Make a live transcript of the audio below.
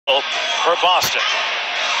for Boston.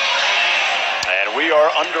 And we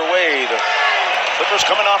are underway. The Clippers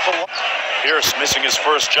coming off a... Pierce missing his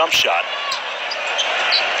first jump shot.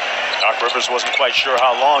 Doc Rivers wasn't quite sure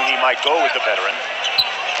how long he might go with the veteran.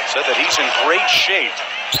 Said that he's in great shape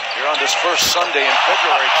here on this first Sunday in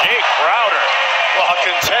February. Jay Crowder, well, a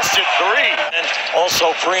contested three. And also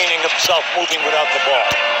freeing himself moving without the ball.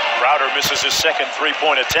 Crowder misses his second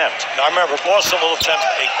three-point attempt. Now remember, Boston will attempt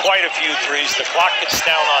quite a few threes. The clock gets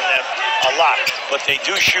down on them a lot, but they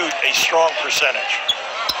do shoot a strong percentage.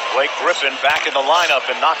 Blake Griffin back in the lineup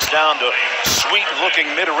and knocks down the sweet-looking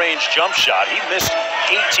mid-range jump shot. He missed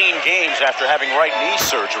 18 games after having right knee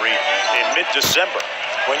surgery in mid-December.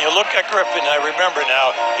 When you look at Griffin, I remember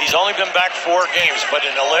now, he's only been back 4 games, but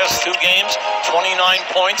in the last 2 games, 29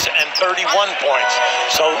 points and 31 points.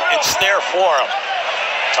 So it's there for him.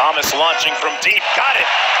 Thomas launching from deep, got it!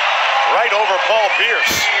 Right over Paul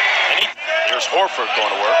Pierce. And here's Horford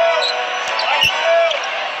going to work.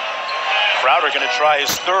 Crowder going to try his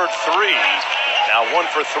third three. Now 1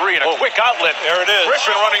 for 3 and a quick outlet. There it is.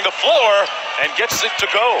 Griffin running the floor and gets it to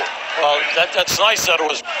go. Well, that's nice that it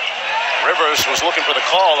was. Rivers was looking for the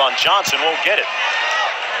call on Johnson, won't get it.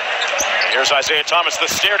 Here's Isaiah Thomas, the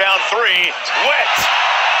stare down three. Wet.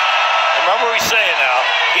 Remember what he's saying now.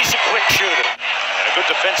 He's a quick shooter. And a good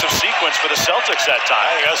defensive sequence for the Celtics that time.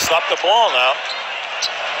 You got to stop the ball now.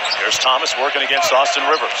 Here's Thomas working against Austin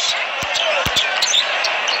Rivers.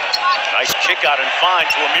 Nice kick out and find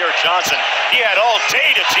to Amir Johnson. He had all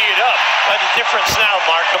day to tee it up. But the difference now,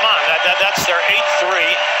 Mark, come on. That's their 8th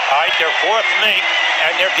three. All right, their 4th make,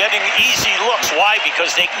 and they're getting easy looks. Why?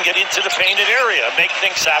 Because they can get into the painted area, make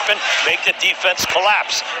things happen, make the defense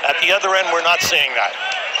collapse. At the other end, we're not seeing that.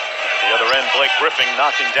 At the other end, Blake Griffin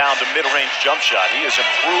knocking down the mid-range jump shot. He has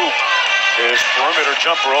improved his perimeter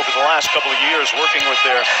jumper over the last couple of years, working with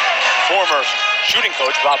their former shooting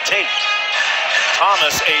coach, Bob Tate.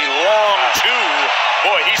 Thomas, a long 2.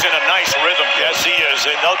 Boy, he's in a nice rhythm. Yes, he is.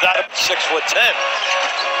 And no doubt, 6'10".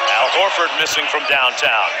 Al Horford missing from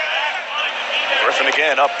downtown. Griffin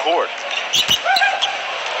again up court.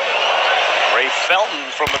 Ray Felton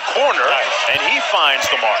from the corner, and he finds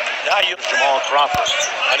the mark. Now Jamal Crawford.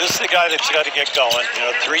 Now this is the guy that's got to get going. You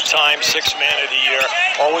know, 3 times 6 man of the year.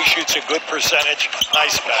 Always shoots a good percentage.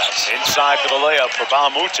 Nice pass. Inside for the layup for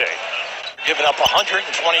Bahamute. Giving up 123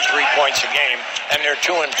 points a game, and they're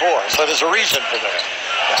 2 and 4. So there's a reason for that.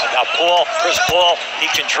 Now Chris Paul, he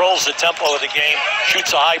controls the tempo of the game,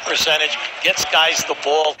 shoots a high percentage, gets guys the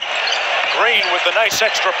ball. Green with the nice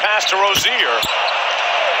extra pass to Rozier.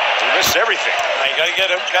 He missed everything. Now you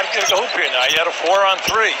gotta get a hoop here now. You had a 4-on-3.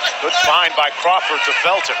 Good find by Crawford to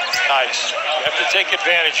Felton. Nice. You have to take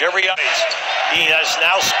advantage every ice. He has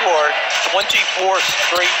now scored 24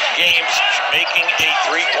 straight games making a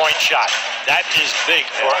 3-point shot. That is big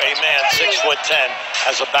for a man 6'10"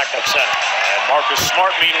 as a backup center. And Marcus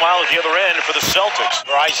Smart, meanwhile, at the other end for the Celtics.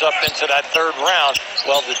 Rise up into that 3rd round.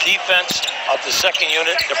 Well, the defense of the second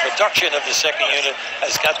unit, the production of the second unit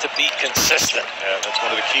has got to be consistent. Yeah, that's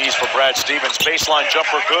one of the keys for Brad Stevens. Baseline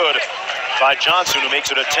jumper good by Johnson, who makes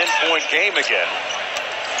it a 10-point game again.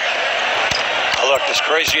 Look, as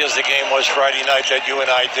crazy as the game was Friday night that you and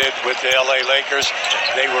I did with the LA Lakers,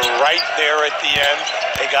 they were right there at the end.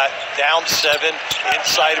 They got down 7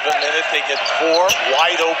 inside of a minute. They get 4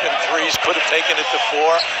 wide open threes, could have taken it to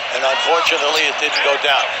 4, and unfortunately it didn't go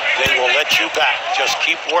down. They will let you back. Just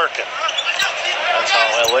keep working. That's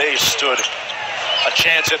how LA stood a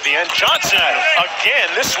chance at the end. Johnson again.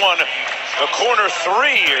 This one, the corner 3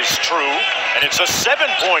 is true, and it's a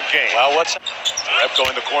 7-point game. Well, what's Repko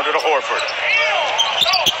in the corner to Horford.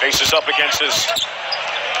 Faces up against his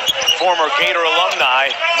former Gator alumni,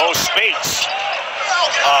 Mo Spates.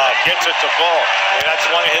 Gets it to fall. And that's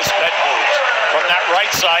one of his pet moves. From that right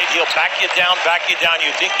side, he'll back you down, back you down.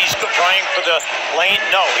 You think he's trying for the lane?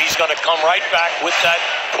 No, he's going to come right back with that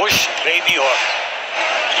push baby hook.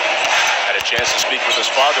 Had a chance to speak with his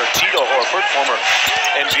father, Tito Horford, former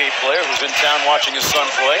NBA player who's in town watching his son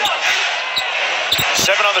play.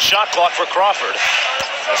 7 on the shot clock for Crawford.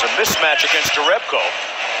 As a mismatch against Jerebko.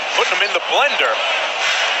 Putting him in the blender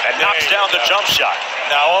and knocks down the jump shot.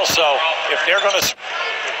 Now also, if they're going to...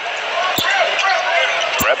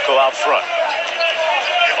 Jerebko out front.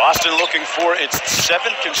 Boston looking for its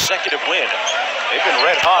 7th consecutive win. They've been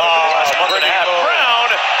red hot over the last month and a half. Brown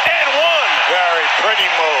and 1. Very pretty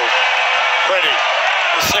move. Pretty.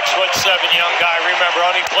 The 6'7" young guy, remember,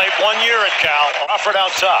 only played 1 year at Cal. Crawford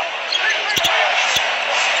out top.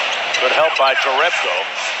 Good help by Jerebko.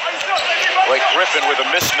 Blake Griffin with a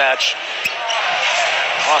mismatch.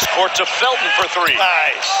 Cross court to Felton for 3.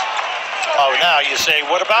 Nice. Oh, now you say,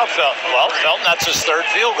 what about Felton? Well, Felton, that's his third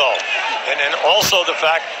field goal. And then also the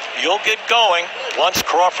fact you'll get going once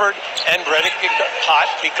Crawford and Reddick get hot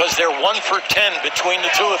because they're 1 for 10 between the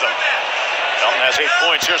two of them. Felton has 8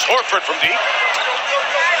 points. Here's Horford from deep.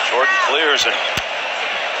 Jordan clears it.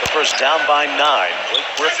 Clippers down by 9. Blake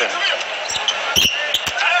Griffin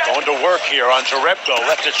going to work here on Jerebko.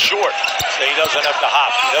 Left it short. So he doesn't have to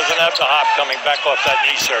hop. He doesn't have to hop coming back off that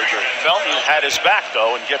knee surgery. Felton had his back,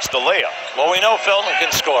 though, and gets the layup. Well, we know Felton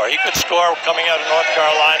can score. He could score coming out of North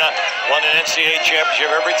Carolina, won an NCAA championship.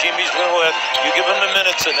 Every team he's been with, you give him the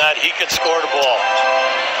minutes in that, he can score the ball.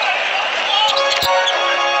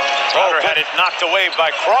 Crowder had it knocked away by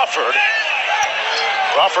Crawford.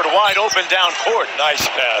 Crawford wide open down court. Nice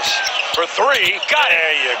pass. For 3, got it.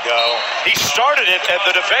 There you go. He started it at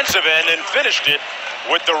the defensive end and finished it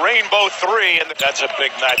with the rainbow 3. And that's a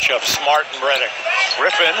big matchup. Smart and Reddick.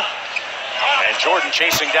 Griffin and Jordan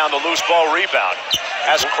chasing down the loose ball rebound.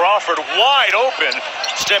 As Crawford wide open,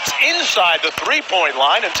 steps inside the 3-point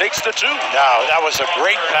line and takes the 2. Now, that was a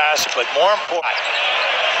great pass, but more important.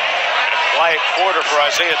 Quiet quarter for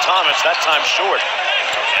Isaiah Thomas, that time short.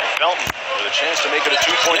 And Felton with a chance to make it a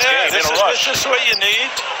 2-point game in a rush. This is what you need.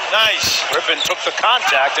 Nice. Griffin took the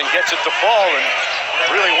contact and gets it to fall and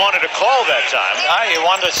really wanted to call that time. You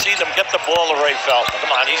wanted to see them get the ball to Ray Felton.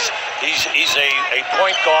 Come on, he's a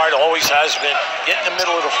point guard, always has been. Get in the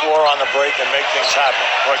middle of the floor on the break and make things happen.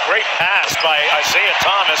 Well, a great pass by Isaiah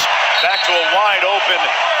Thomas back to a wide open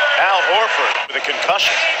Al Horford with a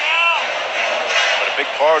concussion. But a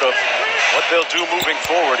big part of what they'll do moving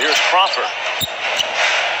forward. Here's Crawford.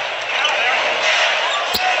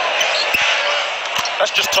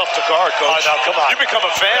 That's just tough to guard, Coach. Oh, no, come on. You become a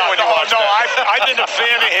fan when you watch that. I've been a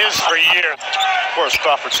fan of his for years. Of course,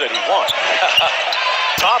 Crawford said he won.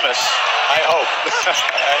 Thomas, I hope.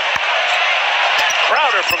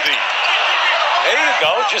 Crowder from deep. There you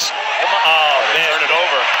go. Just, come on. Oh, man. Turn it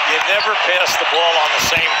over. You never pass the ball on the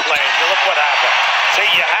same plane. You look what happened. See,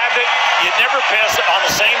 you have it. You never pass it on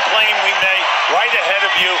the same plane we made right ahead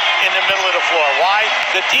of you in the middle of the floor. Why?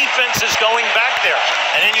 The defense is going back there.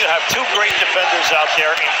 And then you have 2 great defenders out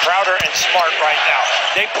there in Crowder and Smart right now.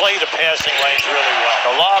 They play the passing lanes really well.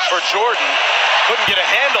 The lob for Jordan. Couldn't get a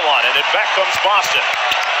handle on it, and back comes Boston.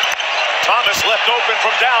 Thomas left open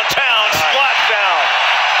from downtown. Splat down.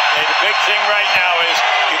 And the big thing right now is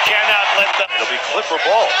you cannot let the... It'll be Clipper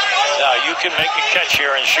ball. Now you can make a catch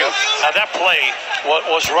here and shoot. Now that play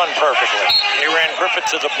was run perfectly. They ran Griffin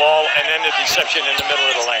to the ball and then the deception in the middle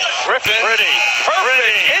of the lane. Griffin. Pretty.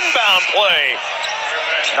 Inbound play.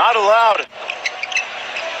 Not allowed.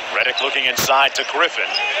 Reddick looking inside to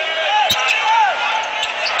Griffin.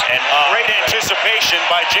 And great anticipation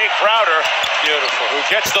by Jay Crowder. Beautiful. Who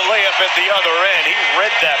gets the layup at the other end. He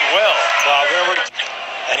read that well.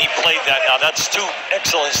 And he played that. Now that's 2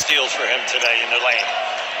 excellent steals for him today in the lane.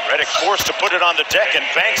 Reddick forced to put it on the deck and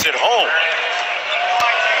banks it home.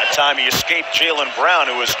 That time he escaped Jaylen Brown,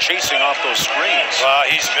 who was chasing off those screens. Well,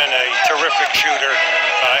 he's been a terrific shooter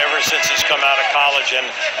ever since he's come out of college and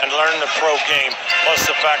learned the pro game. Plus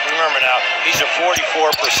the fact, remember now, he's a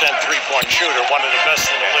 44% three-point shooter, one of the best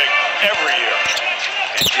in the league every year.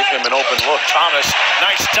 And give him an open look. Thomas,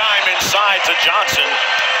 nice time inside to Johnson.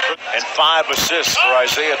 And 5 assists for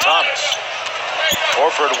Isaiah Thomas.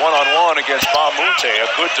 Horford one-on-one against Bamute, a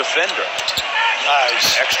good defender.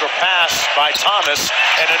 Nice. Extra pass by Thomas,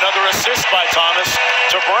 and another assist by Thomas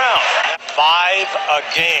to Brown. 5 a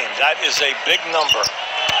game. That is a big number.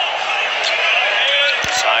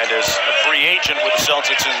 Signed as a free agent with the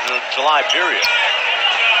Celtics in the July period.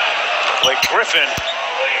 Blake Griffin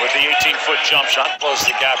with the 18-foot jump shot. Close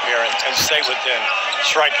the gap here and stay within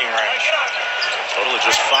striking range. Total of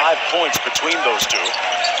just 5 points between those 2.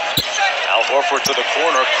 Al Horford to the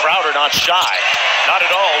corner. Crowder not shy. Not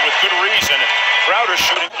at all, with good reason. Crowder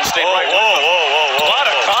shooting to stay right with him. A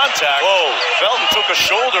lot of contact. Felton took a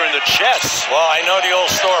shoulder in the chest. Well, I know the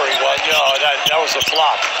old story. Well, you know, that was a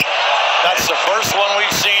flop. That's the first one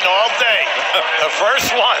we've seen all day. The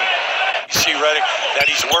first one. You see Reddick, that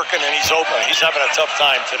he's working and he's open. He's having a tough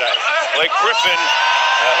time today. Blake Griffin,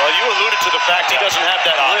 well, you alluded to the fact he doesn't have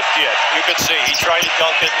that lift yet. You could see he tried to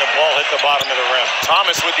dunk it and the ball hit the bottom of the rim.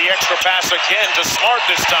 Thomas with the extra pass again to Smart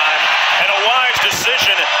this time. And a wise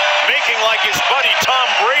decision, making like his buddy Tom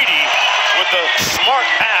Brady with the smart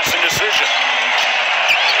pass and decision.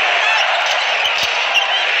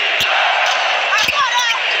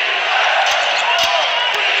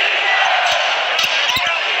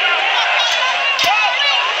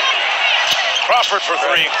 Crawford for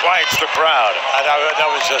 3, quiets the crowd. That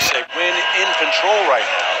was just a win in control right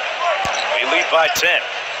now. They lead by 10.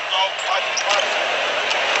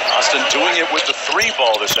 Austin doing it with the 3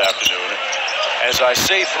 ball this afternoon. As I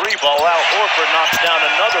say 3 ball, Al Horford knocks down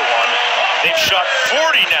another one. They've shot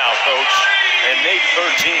 40 now, Coach, and Nate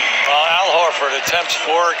 13. Al Horford attempts 4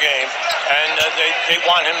 a game, and they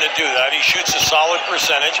want him to do that. He shoots a solid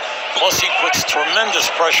percentage, plus he puts tremendous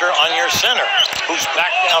pressure on your center, who's back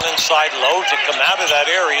down inside low to come out of that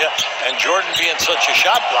area, and Jordan being such a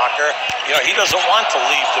shot blocker, he doesn't want to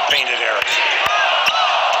leave the painted area.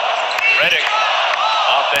 Redick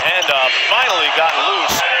off the handoff, finally got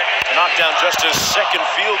loose. Knocked down just his 2nd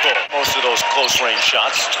field goal. Most of those close-range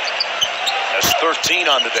shots. That's 13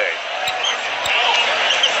 on the day.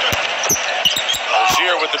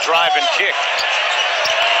 Rozier with the drive and kick.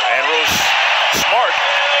 And Smart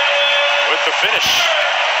with the finish.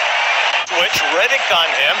 Which Redick on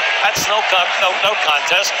him, that's no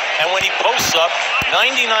contest. And when he posts up,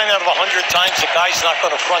 99 out of 100 times the guy's not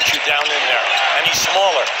going to front you down in there. And he's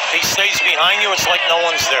smaller. He stays behind you, it's like no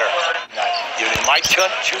one's there. They might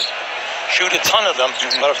shoot a ton of them,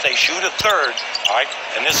 but if they shoot a third, all right,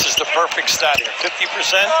 and this is the perfect stat here, 50%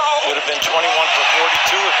 would have been 21 for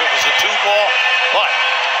 42 if it was a 2 ball, but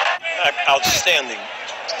outstanding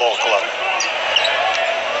ball club.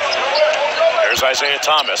 There's Isaiah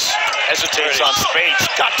Thomas. Hesitates on Spates,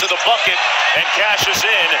 got to the bucket, and cashes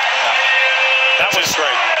in. That was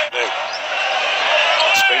great.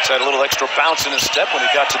 Spates had a little extra bounce in his step when he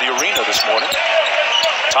got to the arena this morning.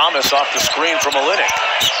 Thomas off the screen from Olynyk.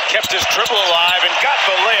 Kept his dribble alive and got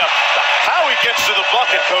the layup. How he gets to the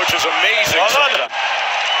bucket, Coach, is amazing.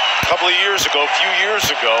 A couple of years ago, a few years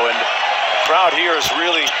ago, and the crowd here has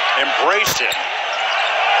really embraced him.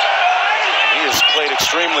 He has played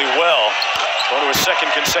extremely well. Going to his 2nd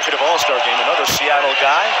consecutive All-Star game. Another Seattle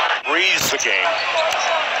guy breathes the game.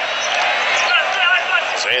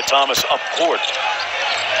 Isaiah Thomas up court.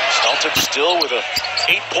 Celtics still with a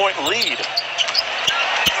 8-point lead.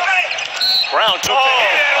 Brown took the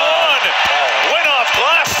hit and one. Went off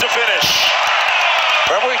glass to finish.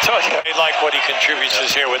 Remember we told you I like what he contributes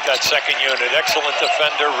this here with that 2nd unit. Excellent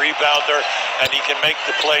defender, rebounder, and he can make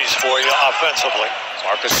the plays for you offensively.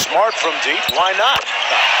 Marcus Smart from deep. Why not?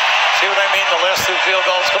 See what I mean? The last 2 field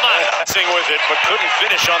goals. Come on. Sing with it, but couldn't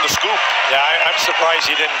finish on the scoop. Yeah, I'm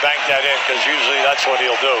surprised he didn't bank that in, because usually that's what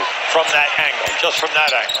he'll do from that angle, just from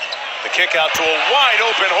that angle. The kick out to a wide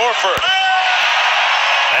open Horford.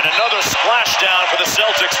 And another splashdown for the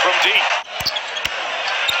Celtics from deep.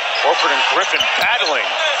 Horford and Griffin battling.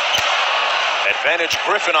 Advantage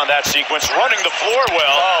Griffin on that sequence, running the floor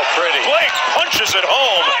well. Oh, pretty. Blake punches it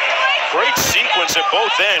home. Great sequence at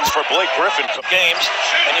both ends for Blake Griffin. Games,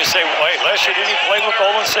 and you say, wait, last year didn't he play with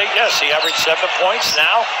Golden State? Yes, he averaged 7 points,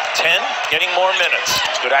 now 10, getting more minutes.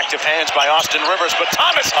 Good active hands by Austin Rivers, but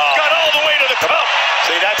Thomas got all the way to the cup.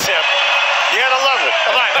 See, that's him. You gotta love it.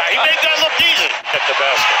 Come on, he made that look easy. At the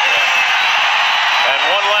basket. And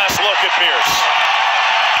one last look at Pierce.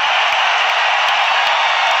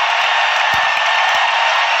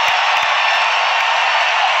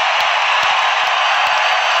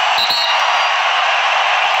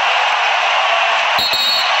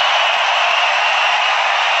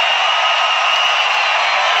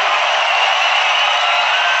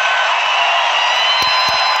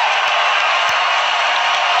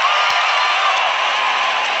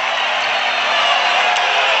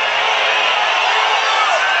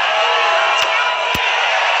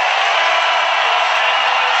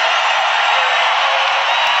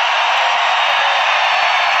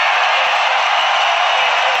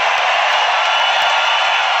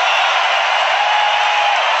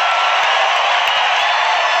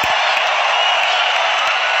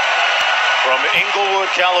 Inglewood,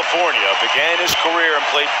 California, began his career and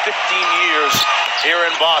played 15 years here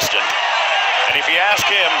in Boston. And if you ask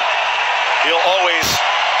him, he'll always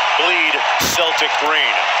bleed Celtic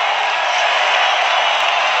green.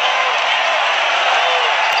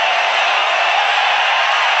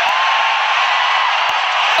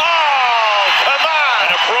 Oh, come on!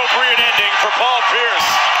 An appropriate ending for Paul Pierce.